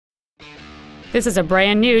This is a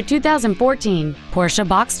brand new 2014 Porsche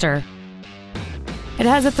Boxster. It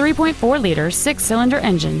has a 3.4-liter six-cylinder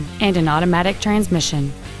engine and an automatic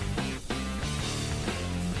transmission.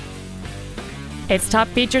 Its top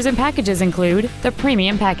features and packages include the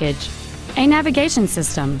Premium Package, a navigation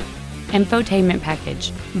system, infotainment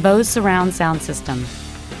package, Bose surround sound system,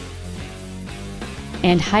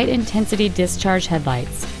 and high-intensity discharge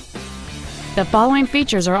headlights. The following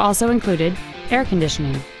features are also included: air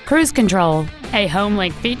conditioning, cruise control, a home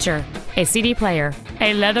link feature, a CD player,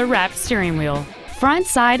 a leather-wrapped steering wheel, front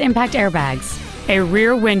side impact airbags, a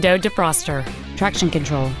rear window defroster, traction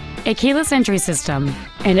control, a keyless entry system,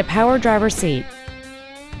 and a power driver seat.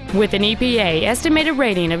 With an EPA estimated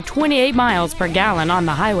rating of 28 miles per gallon on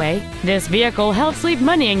the highway, this vehicle helps leave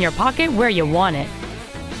money in your pocket where you want it.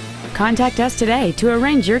 Contact us today to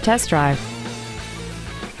arrange your test drive.